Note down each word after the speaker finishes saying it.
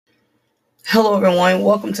Hello, everyone.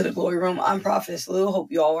 Welcome to the Glory Room. I'm Prophetess Lou.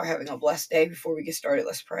 Hope you all are having a blessed day. Before we get started,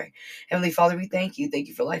 let's pray. Heavenly Father, we thank you. Thank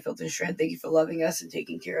you for life, health, and strength. Thank you for loving us and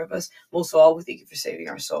taking care of us. Most of all, we thank you for saving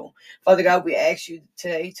our soul. Father God, we ask you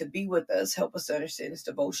today to be with us. Help us to understand this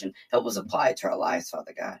devotion. Help us apply it to our lives,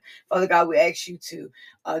 Father God. Father God, we ask you to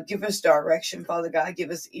give us direction. Father God, give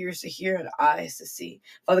us ears to hear and eyes to see.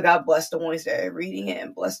 Father God, bless the ones that are reading it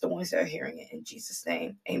and bless the ones that are hearing it. In Jesus'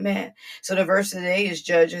 name, amen. So the verse today is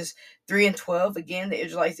Judges 3 and 12. Again, the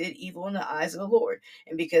Israelites did evil in the eyes of the Lord.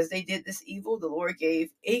 And because they did this evil, the Lord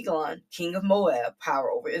gave Eglon, king of Moab,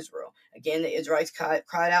 power over Israel. Again, the Israelites cried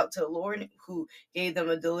out to the Lord, who gave them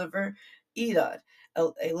a deliverer, Ehud,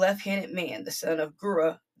 a left-handed man, the son of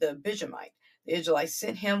Gera the Benjamite. The Israelites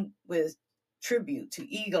sent him with tribute to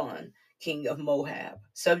Eglon, king of Moab.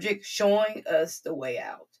 Subject, showing us the way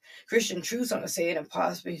out. Christian truths, I'm going to say it and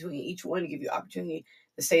pause between each one to give you opportunity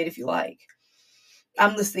to say it if you like.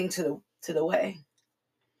 I'm listening to the way.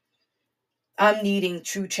 I'm needing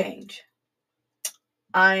true change.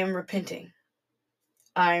 I am repenting.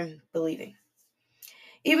 I'm believing.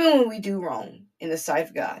 Even when we do wrong in the sight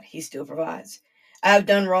of God, He still provides. I have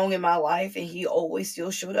done wrong in my life, and He always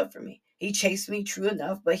still showed up for me. He chased me, true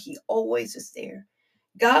enough, but He always is there.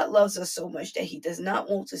 God loves us so much that He does not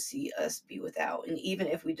want to see us be without. And even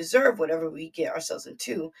if we deserve whatever we get ourselves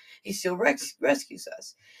into, He still rescues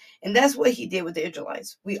us. And that's what He did with the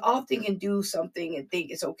Israelites. We often can do something and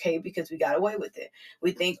think it's okay because we got away with it.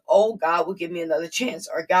 We think, oh, God will give me another chance,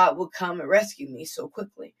 or God will come and rescue me so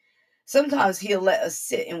quickly. Sometimes He'll let us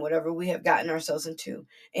sit in whatever we have gotten ourselves into,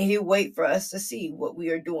 and He'll wait for us to see what we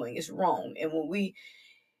are doing is wrong. And when we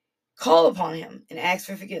call upon Him and ask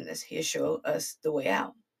for forgiveness, He'll show us the way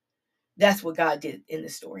out. That's what God did in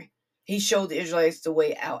this story. He showed the Israelites the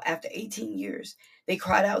way out after 18 years. They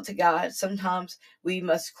cried out to God. Sometimes we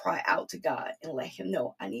must cry out to God and let Him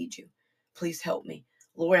know, I need you. Please help me.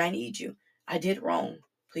 Lord, I need you. I did wrong.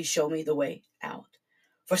 Please show me the way out.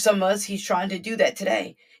 For some of us, He's trying to do that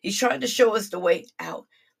today. He's trying to show us the way out.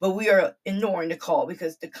 But we are ignoring the call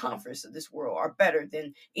because the comforts of this world are better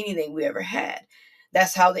than anything we ever had.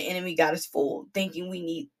 That's how the enemy got us fooled, thinking we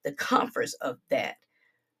need the comforts of that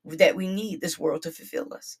we need this world to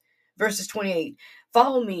fulfill us. Verses 28,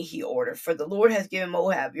 follow me, he ordered, for the Lord has given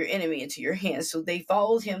Moab, your enemy, into your hands. So they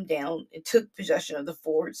followed him down and took possession of the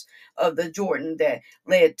fords of the Jordan that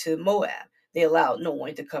led to Moab. They allowed no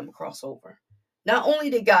one to come across over. Not only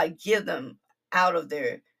did God get them out of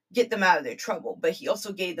their trouble, but He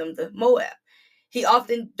also gave them the Moab. We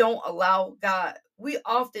often don't allow God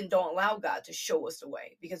to show us the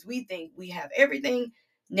way because we think we have everything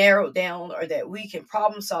narrowed down or that we can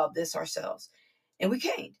problem solve this ourselves. And we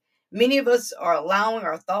can't. Many of us are allowing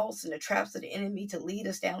our thoughts and the traps of the enemy to lead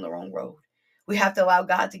us down the wrong road. We have to allow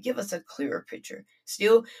God to give us a clearer picture.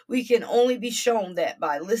 Still, we can only be shown that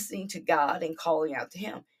by listening to God and calling out to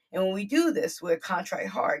Him. And when we do this with a contrite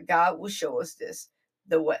heart, God will show us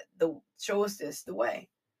the way,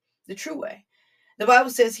 the true way. The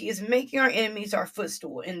Bible says He is making our enemies our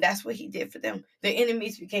footstool, and that's what He did for them. Their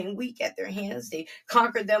enemies became weak at their hands. They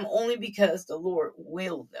conquered them only because the Lord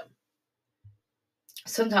willed them.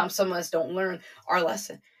 Sometimes some of us don't learn our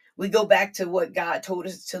lesson. We go back to what God told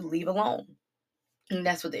us to leave alone. And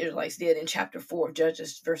that's what the Israelites did in chapter 4 of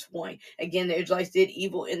Judges, verse 1. Again, the Israelites did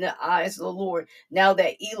evil in the eyes of the Lord now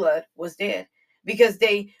that Ehud was dead. Because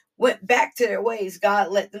they went back to their ways,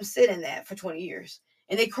 God let them sit in that for 20 years.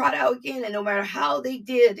 And they cried out again, and no matter how they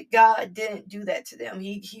did, God didn't do that to them.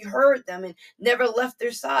 He heard them and never left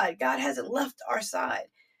their side. God hasn't left our side.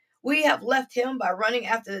 We have left Him by running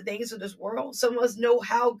after the things of this world. Some of us know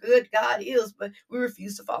how good God is, but we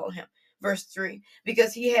refuse to follow Him. Verse 3,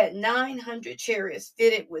 because He had 900 chariots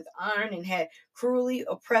fitted with iron and had cruelly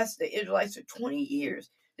oppressed the Israelites for 20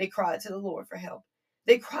 years, they cried to the Lord for help.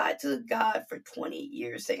 They cried to God for 20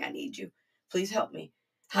 years saying, I need you. Please help me.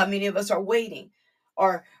 How many of us are waiting?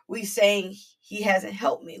 Are we saying He hasn't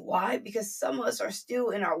helped me? Why? Because some of us are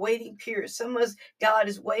still in our waiting period. Some of us, God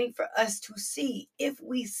is waiting for us to see. If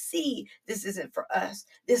we see this isn't for us,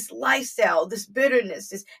 this lifestyle, this bitterness,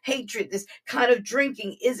 this hatred, this kind of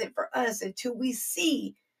drinking isn't for us, until we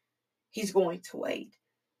see, He's going to wait.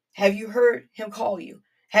 Have you heard Him call you?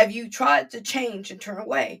 Have you tried to change and turn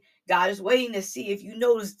away? God is waiting to see if you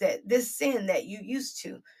notice that this sin that you used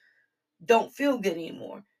to don't feel good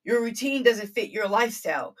anymore. Your routine doesn't fit your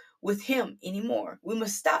lifestyle with Him anymore. We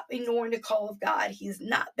must stop ignoring the call of God. He is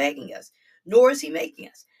not begging us, nor is He making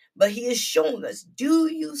us, but He is showing us.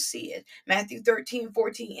 Do you see it? Matthew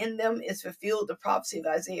 13:14, in them is fulfilled the prophecy of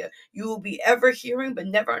Isaiah. You will be ever hearing, but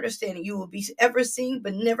never understanding. You will be ever seeing,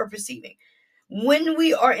 but never perceiving. When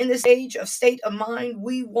we are in this state of mind,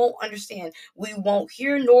 we won't understand. We won't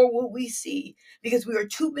hear, nor will we see, because we are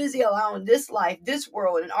too busy allowing this life, this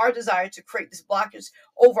world, and our desire to create this blockage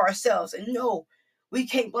over ourselves. And no, we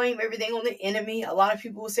can't blame everything on the enemy. A lot of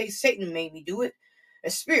people will say, Satan made me do it. A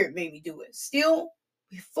spirit made me do it. Still,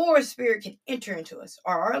 before a spirit can enter into us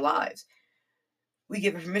or our lives, we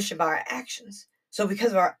give it permission by our actions. So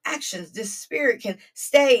because of our actions, this spirit can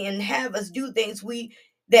stay and have us do things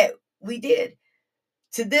that we did.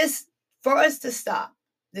 To this, for us to stop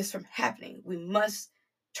this from happening, we must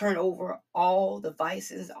turn over all the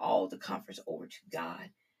vices, all the comforts over to God.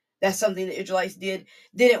 That's something the Israelites didn't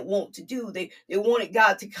want to do. They wanted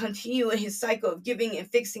God to continue in his cycle of giving and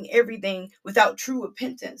fixing everything without true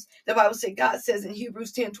repentance. The Bible says, God says in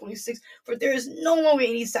Hebrews 10:26, for there is no longer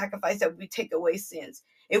any sacrifice that would take away sins.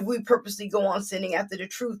 If we purposely go on sinning after the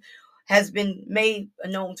truth has been made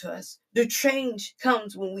known to us. The change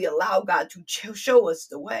comes when we allow God to show us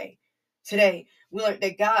the way. Today, we learned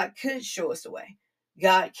that God could show us the way.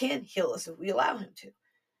 God can heal us if we allow him to.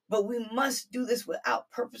 But we must do this without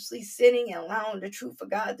purposely sinning and allowing the truth of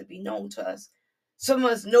God to be known to us. Some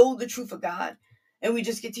of us know the truth of God, and we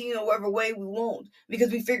just continue in whatever way we want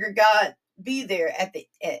because we figure God be there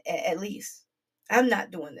at least. I'm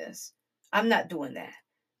not doing this. I'm not doing that.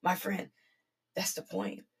 My friend, that's the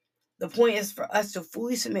point. The point is for us to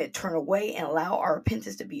fully submit, turn away, and allow our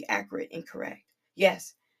repentance to be accurate and correct.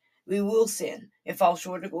 Yes, we will sin and fall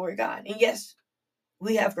short of the glory of God. And yes,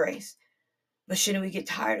 we have grace. But shouldn't we get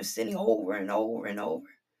tired of sinning over and over and over?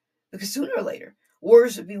 Because sooner or later,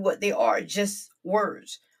 words will be what they are, just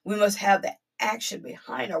words. We must have the action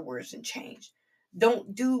behind our words and change.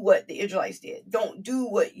 Don't do what the Israelites did. Don't do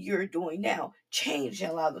what you're doing now. Change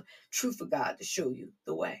and allow the truth of God to show you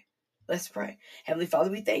the way. Let's pray. Heavenly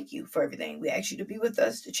Father, we thank you for everything. We ask you to be with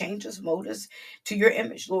us, to change us, mold us to your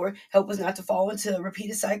image. Lord, help us not to fall into a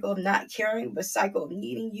repeated cycle of not caring, but cycle of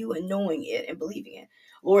needing you and knowing it and believing it.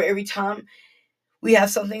 Lord, every time we have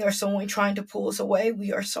something or someone trying to pull us away,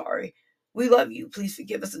 we are sorry. We love you. Please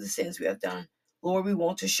forgive us of the sins we have done. Lord, we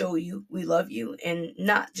want to show you we love you and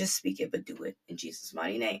not just speak it, but do it. In Jesus'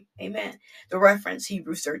 mighty name, amen. The reference,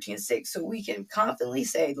 Hebrews 13:6, so we can confidently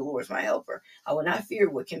say, the Lord is my helper. I will not fear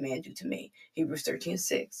what can man do to me. Hebrews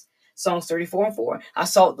 13:6. Psalms 34:4, I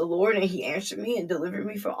sought the Lord and he answered me and delivered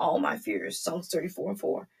me from all my fears. Psalms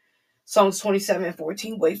 34:4. Psalms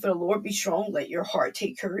 27:14, wait for the Lord, be strong, let your heart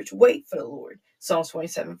take courage, wait for the Lord. Psalms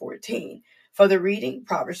 27:14. For the reading,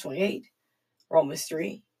 Proverbs 28, Romans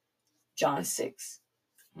 3, John 6,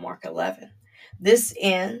 Mark 11. This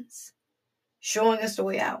ends showing us the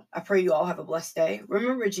way out. I pray you all have a blessed day.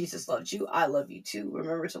 Remember, Jesus loves you. I love you too.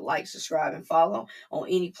 Remember to like, subscribe, and follow on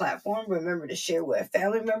any platform. Remember to share with a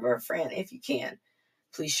family member or friend if you can.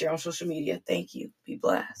 Please share on social media. Thank you. Be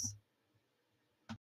blessed.